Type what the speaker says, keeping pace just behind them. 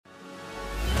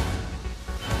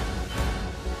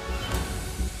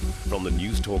From the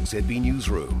News Talk ZB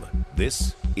Newsroom,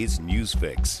 this is News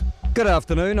Fix. Good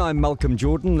afternoon, I'm Malcolm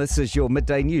Jordan. This is your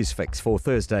Midday News Fix for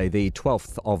Thursday, the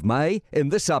 12th of May. In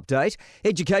this update,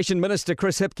 Education Minister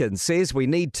Chris Hipkins says we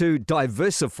need to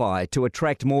diversify to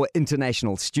attract more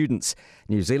international students.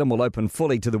 New Zealand will open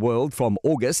fully to the world from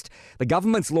August. The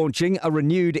government's launching a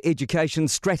renewed education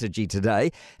strategy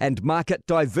today, and market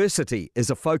diversity is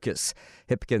a focus.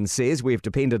 Hipkins says we've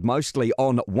depended mostly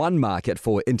on one market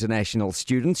for international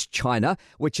students, China,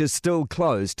 which is still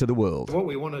closed to the world. What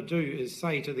we want to do is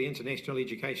say to the international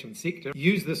education sector,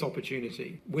 use this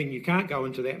opportunity when you can't go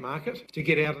into that market to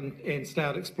get out and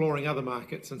start exploring other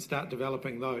markets and start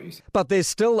developing those. But there's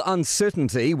still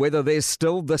uncertainty whether there's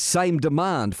still the same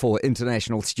demand for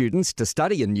international students to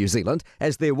study in New Zealand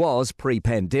as there was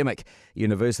pre-pandemic.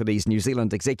 University's New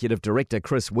Zealand Executive Director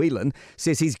Chris Whelan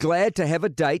says he's glad to have a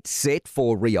date set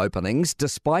for reopenings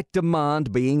despite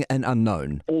demand being an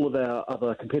unknown. All of our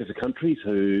other competitor countries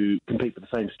who compete for the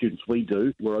same students we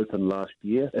do were open last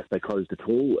year, if they closed at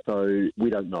all, so we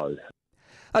don't know.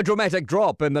 A dramatic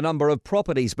drop in the number of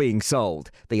properties being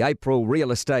sold. The April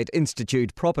Real Estate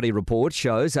Institute property report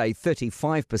shows a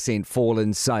 35% fall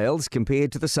in sales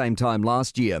compared to the same time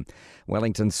last year.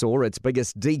 Wellington saw its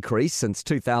biggest decrease since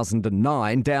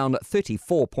 2009, down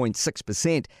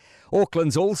 34.6%.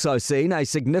 Auckland's also seen a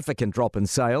significant drop in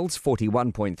sales,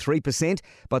 41.3%,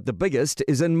 but the biggest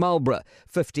is in Marlborough,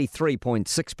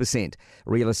 53.6%.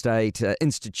 Real Estate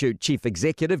Institute Chief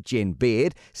Executive Jen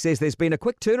Baird says there's been a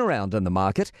quick turnaround in the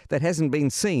market that hasn't been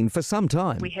seen for some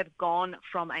time. We have gone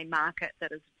from a market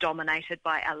that is dominated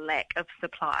by a lack of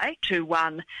supply to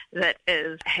one that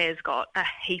has got a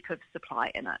heap of supply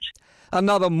in it.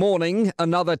 Another morning,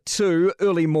 another two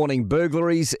early morning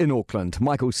burglaries in Auckland.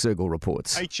 Michael Sergel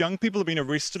reports. 8 young people have been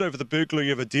arrested over the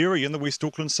burglary of a dairy in the West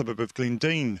Auckland suburb of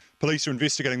Glendine. Police are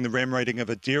investigating the ram raiding of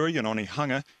a dairy in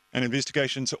Onehunga, and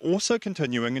investigations are also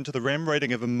continuing into the ram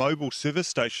raiding of a mobile service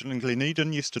station in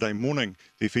Gleneden yesterday morning.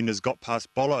 The offenders got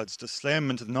past bollards to slam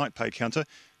into the night pay counter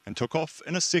and took off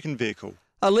in a second vehicle.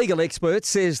 A legal expert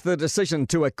says the decision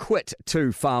to acquit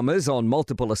 2 farmers on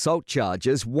multiple assault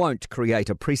charges won't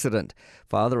create a precedent.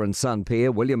 Father and son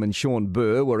pair William and Sean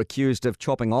Burr were accused of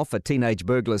chopping off a teenage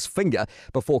burglar's finger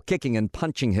before kicking and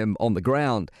punching him on the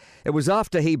ground. It was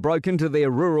after he broke into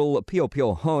their rural Pio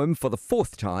Pio home for the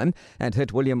 4th time and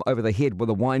hit William over the head with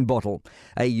a wine bottle.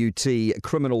 AUT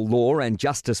criminal law and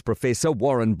justice professor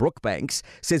Warren Brookbanks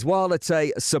says while it's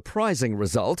a surprising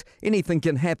result, anything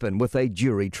can happen with a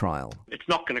jury trial. It's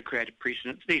not going to create a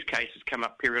precedent. These cases come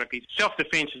up periodically.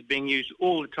 Self-defence is being used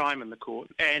all the time in the court,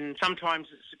 and sometimes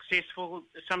it's successful,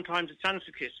 sometimes it's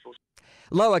unsuccessful.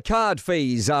 Lower card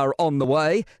fees are on the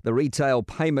way. The Retail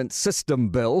Payment System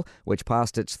Bill, which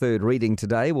passed its 3rd reading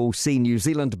today, will see New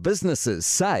Zealand businesses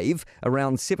save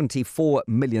around $74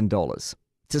 million.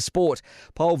 To sport,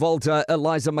 pole vaulter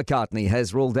Eliza McCartney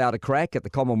has ruled out a crack at the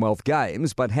Commonwealth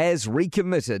Games, but has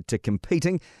recommitted to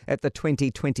competing at the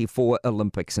 2024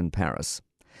 Olympics in Paris.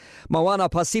 Moana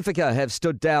Pacifica have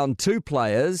stood down 2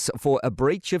 players for a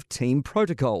breach of team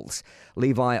protocols.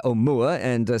 Levi Omua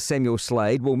and Samuel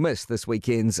Slade will miss this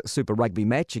weekend's Super Rugby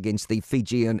match against the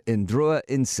Fijian Indrua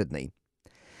in Sydney.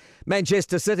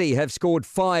 Manchester City have scored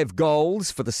 5 goals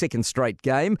for the 2nd straight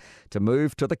game to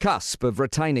move to the cusp of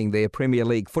retaining their Premier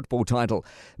League football title.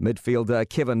 Midfielder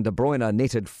Kevin De Bruyne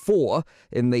netted 4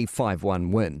 in the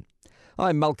 5-1 win.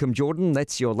 I'm Malcolm Jordan.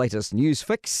 That's your latest news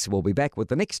fix. We'll be back with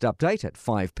the next update at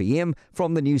 5 p.m.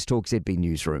 from the News Talk ZB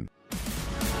newsroom.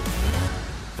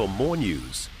 For more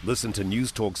news, listen to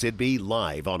News Talk ZB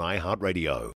live on iHeartRadio.